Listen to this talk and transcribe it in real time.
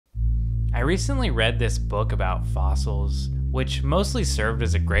I recently read this book about fossils, which mostly served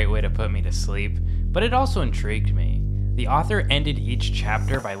as a great way to put me to sleep, but it also intrigued me. The author ended each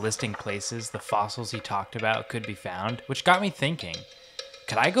chapter by listing places the fossils he talked about could be found, which got me thinking,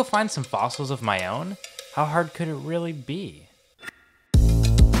 could I go find some fossils of my own? How hard could it really be?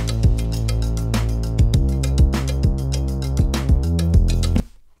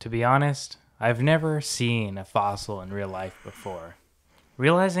 To be honest, I've never seen a fossil in real life before.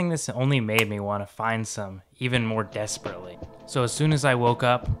 Realizing this only made me want to find some even more desperately. So as soon as I woke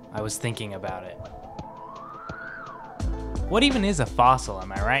up, I was thinking about it. What even is a fossil,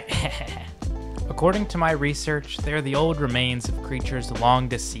 am I right? According to my research, they're the old remains of creatures long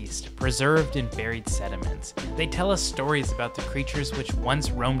deceased, preserved in buried sediments. They tell us stories about the creatures which once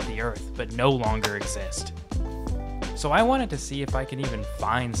roamed the earth, but no longer exist. So I wanted to see if I could even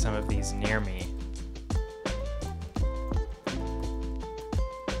find some of these near me.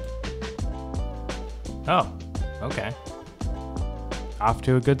 Oh, okay. Off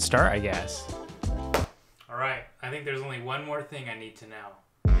to a good start, I guess. All right, I think there's only one more thing I need to know.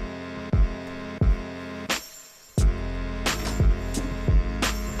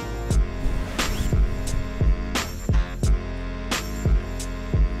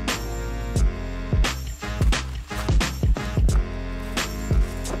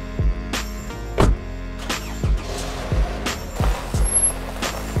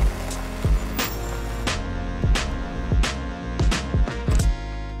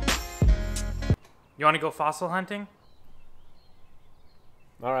 You want to go fossil hunting?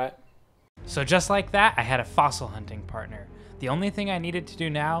 All right. So just like that, I had a fossil hunting partner. The only thing I needed to do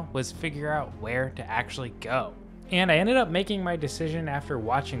now was figure out where to actually go. And I ended up making my decision after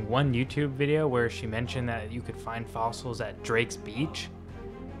watching one YouTube video where she mentioned that you could find fossils at Drake's Beach.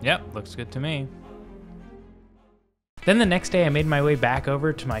 Yep, looks good to me. Then the next day I made my way back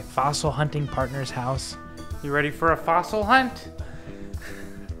over to my fossil hunting partner's house. You ready for a fossil hunt?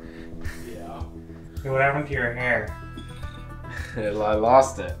 Hey, what happened to your hair? I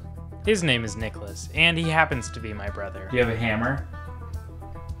lost it. His name is Nicholas, and he happens to be my brother. Do you have a hammer?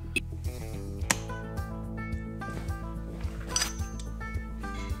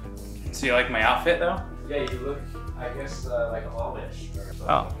 So you like my outfit, though? Yeah, you look, I guess, like Amish or something.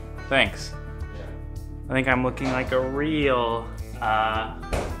 Oh, thanks. Yeah. I think I'm looking like a real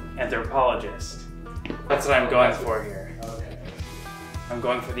anthropologist. That's what I'm going for here. Okay. I'm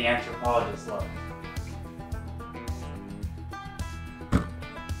going for the anthropologist look.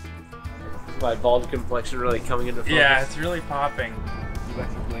 My bald complexion really coming into focus. Yeah, it's really popping.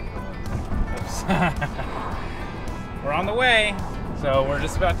 Oops. We're on the way. So we're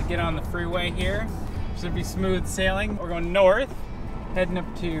just about to get on the freeway here. Should be smooth sailing. We're going north, heading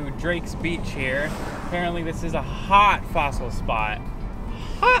up to Drake's Beach here. Apparently this is a hot fossil spot.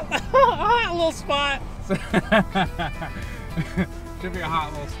 Hot little spot. Should be a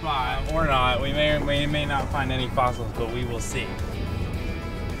hot little spot. Or not. We may not find any fossils, but we will see.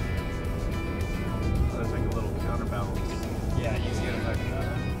 Yeah, easy to talk about.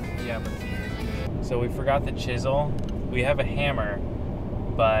 Yeah, but so we forgot the chisel. We have a hammer,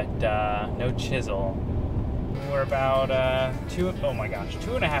 but no chisel. We're about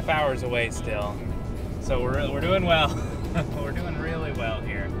 2.5 hours away still. So we're doing well. We're doing really well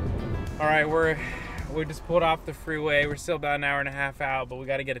here. All right, we just pulled off the freeway. We're still about an hour and a half out, but we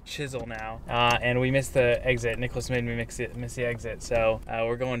got to get a chisel now. And we missed the exit. Nicholas made me miss the exit, so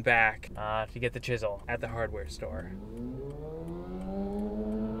we're going back to get the chisel at the hardware store.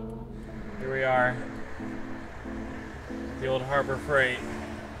 Here we are, the old Harbor Freight.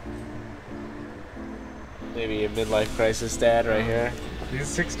 Maybe a midlife crisis dad right here.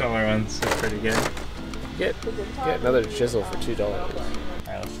 These $6 ones are pretty good. Get another chisel for $2. All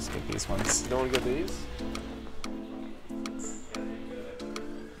right, let's just get these ones. You don't want to get these?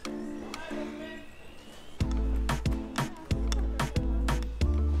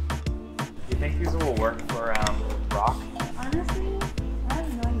 Do you think these will work for rock? Honestly, I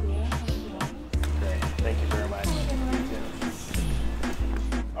have no idea. Great, thank you very much.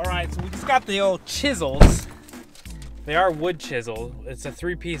 All right, so we just got the old chisels. They are wood chisel. It's a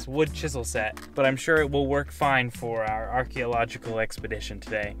 3-piece wood chisel set, but I'm sure it will work fine for our archaeological expedition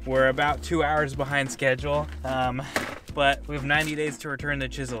today. We're about 2 hours behind schedule, but we have 90 days to return the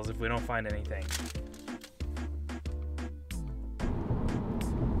chisels if we don't find anything.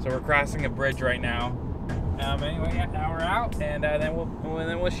 So we're crossing a bridge right now. Anyway, yeah, now we're out, and then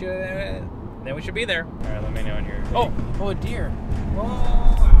we should be there. All right, let me know when you're. Oh, a deer! Whoa!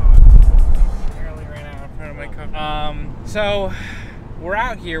 Nearly ran out in front of my car. So we're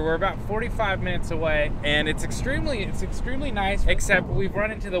out here. We're about 45 minutes away, and it's extremely nice. Except we've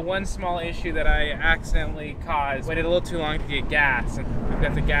run into the one small issue that I accidentally caused. Waited a little too long to get gas, and we've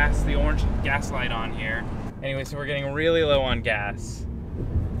got the orange gas light on here. Anyway, so we're getting really low on gas.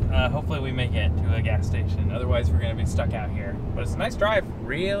 Hopefully we make it to a gas station. Otherwise, we're gonna be stuck out here. But it's a nice drive,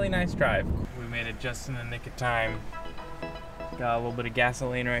 really nice drive. We made it just in the nick of time. Got a little bit of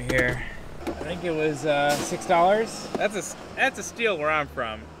gasoline right here. I think it was $6. That's a steal where I'm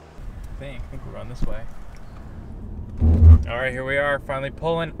from. I think we're on this way. All right, here we are, finally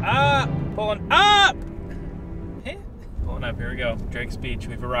pulling up! Pulling up! Pulling up, here we go. Drake's Beach,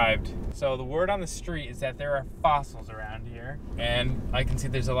 we've arrived. So the word on the street is that there are fossils around here, and I can see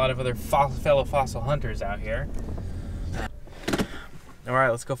there's a lot of other fellow fossil hunters out here. All right,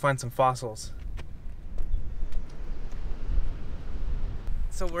 let's go find some fossils.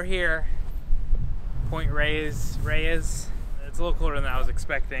 So we're here, Point Reyes. It's a little colder than I was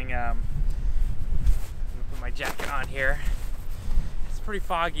expecting. I'm gonna put my jacket on here. It's pretty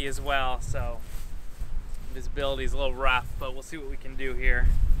foggy as well, so visibility is a little rough, but we'll see what we can do here.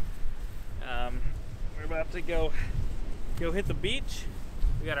 We're about to go hit the beach.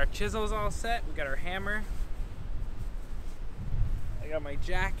 We got our chisels all set. We got our hammer. I got my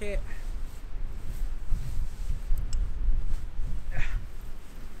jacket.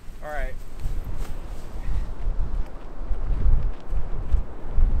 All right.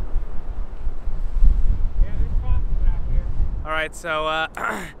 Yeah, there's fossils out here. All right, so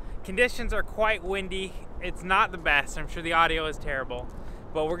conditions are quite windy. It's not the best. I'm sure the audio is terrible,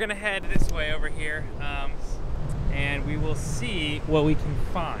 but we're gonna head this way over here, and we will see what we can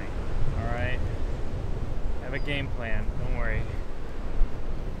find. All right. I have a game plan. Don't worry.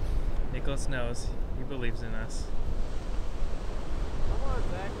 Nicholas knows. He believes in us. Come on,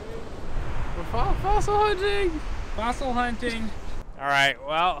 Zachary. We're fossil hunting! Fossil hunting! Alright,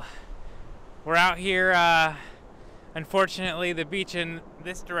 well, we're out here. Unfortunately, the beach in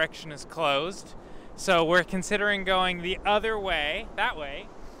this direction is closed. So we're considering going the other way, that way,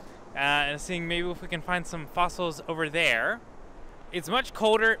 and seeing maybe if we can find some fossils over there. It's much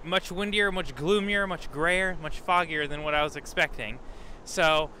colder, much windier, much gloomier, much grayer, much foggier than what I was expecting.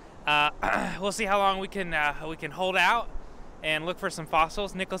 So we'll see how long we can hold out and look for some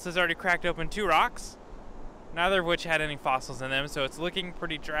fossils. Nicholas has already cracked open 2 rocks, neither of which had any fossils in them, so it's looking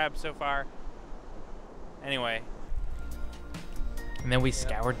pretty drab so far. Anyway. And then we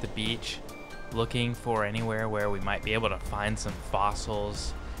scoured the beach looking for anywhere where we might be able to find some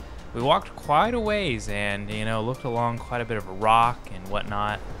fossils. We walked quite a ways and, you know, looked along quite a bit of rock and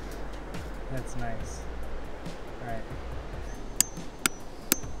whatnot. That's nice. All right.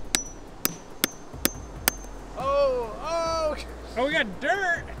 Oh, we got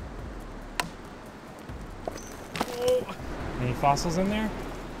dirt! Oh. Any fossils in there?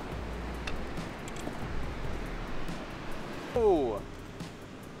 oh.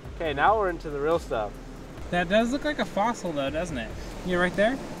 Okay, now we're into the real stuff. That does look like a fossil though, doesn't it? You right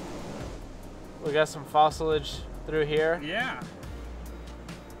there? We got some fossilage through here. Yeah.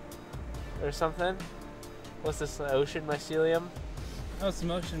 Or something. What's this, ocean mycelium? Oh, some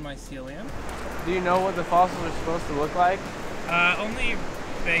ocean mycelium. Do you know what the fossils are supposed to look like? Only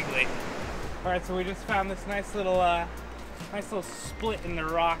vaguely. All right, so we just found this nice little split in the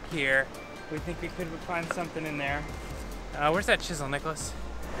rock here. We think we could find something in there. Where's that chisel, Nicholas?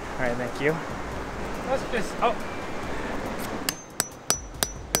 All right, thank you. Let's just,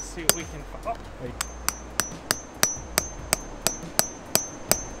 let's see what we can find. Oh, wait.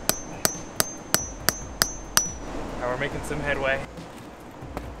 All right, we're making some headway.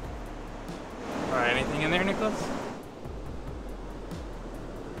 All right, anything in there, Nicholas?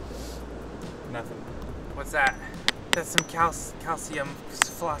 Nothing. What's that? That's some calcium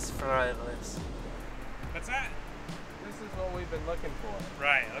phosphorus. What's that? This is what we've been looking for.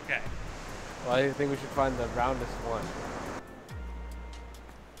 Right, okay. Well, I think we should find the roundest one.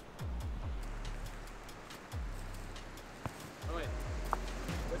 Oh wait,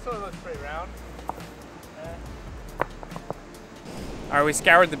 this one looks pretty round. All right, we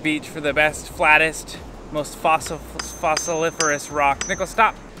scoured the beach for the best, flattest, most fossiliferous rock. Nicholas,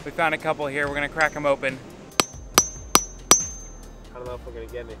 stop! We found a couple here. We're gonna crack them open. I don't know if we're gonna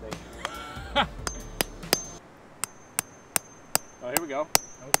get anything. Oh, here we go.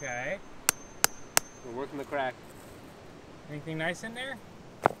 Okay. We're working the crack. Anything nice in there?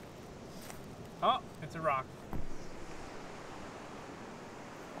 Oh, it's a rock.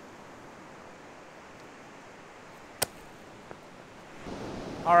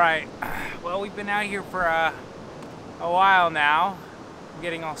 All right, well, we've been out here for a while now. I'm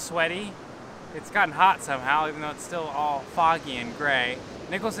getting all sweaty. It's gotten hot somehow, even though it's still all foggy and gray.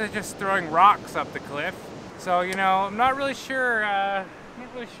 Nicholas is just throwing rocks up the cliff. So, you know, I'm not really sure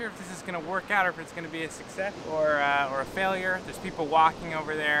if this is gonna work out or if it's gonna be a success or a failure. There's people walking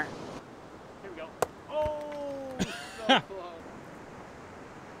over there. Here we go. Oh, so close.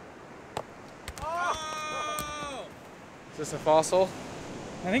 Oh! Is this a fossil?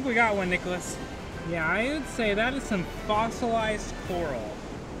 I think we got one, Nicholas. Yeah, I would say that is some fossilized coral.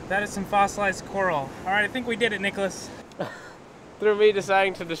 That is some fossilized coral. All right, I think we did it, Nicholas. Through me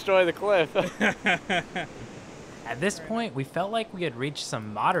deciding to destroy the cliff. At this point, we felt like we had reached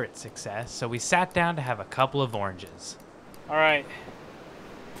some moderate success, so we sat down to have a couple of oranges. All right.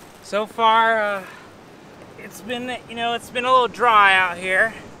 So far, it's been, you know, it's been a little dry out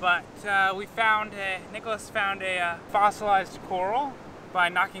here, but Nicholas found a fossilized coral by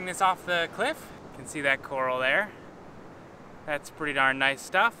knocking this off the cliff. You can see that coral there. That's pretty darn nice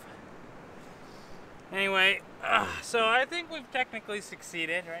stuff. Anyway, so I think we've technically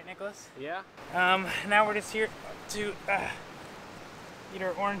succeeded, right, Nicholas? Yeah. Now we're just here to eat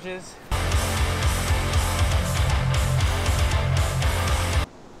our oranges.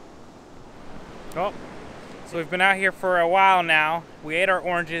 Oh, so we've been out here for a while now. We ate our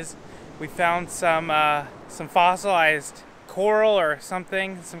oranges. We found some fossilized coral or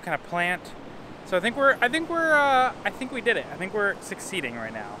something, some kind of plant. So I think we did it. I think we're succeeding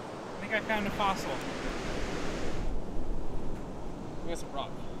right now. I think I found a fossil. We got some rock.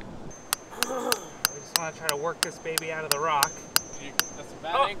 We just want to try to work this baby out of the rock. That's a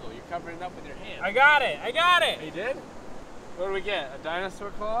bad angle. You're covering it up with your hand. I got it. I got it. You did? What do we get? A dinosaur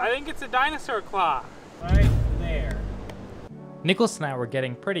claw? I think it's a dinosaur claw. Right there. Nicholas and I were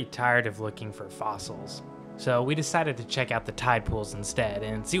getting pretty tired of looking for fossils, so we decided to check out the tide pools instead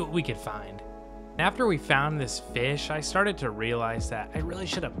and see what we could find. After we found this fish, I started to realize that I really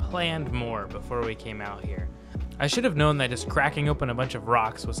should have planned more before we came out here. I should have known that just cracking open a bunch of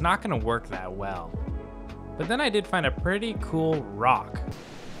rocks was not going to work that well. But then I did find a pretty cool rock.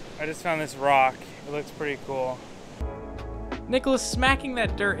 I just found this rock. It looks pretty cool. Nicholas, smacking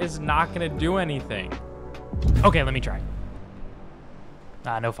that dirt is not going to do anything. Okay, let me try.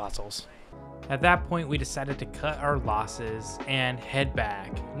 No fossils. At that point, we decided to cut our losses and head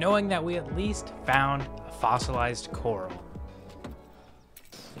back, knowing that we at least found a fossilized coral.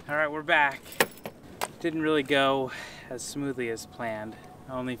 All right, we're back. Didn't really go as smoothly as planned.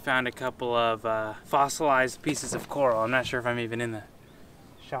 I only found a couple of fossilized pieces of coral. I'm not sure if I'm even in the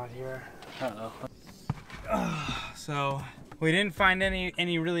shot here. Uh-oh. So we didn't find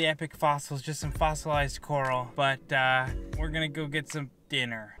any really epic fossils, just some fossilized coral, but we're gonna go get some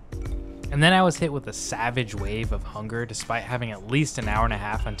dinner. And then I was hit with a savage wave of hunger despite having at least an hour and a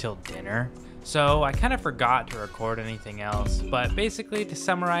half until dinner. So I kind of forgot to record anything else, but basically to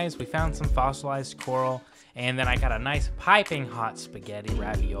summarize, we found some fossilized coral, and then I got a nice piping hot spaghetti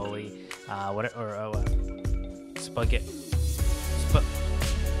ravioli, spaghetti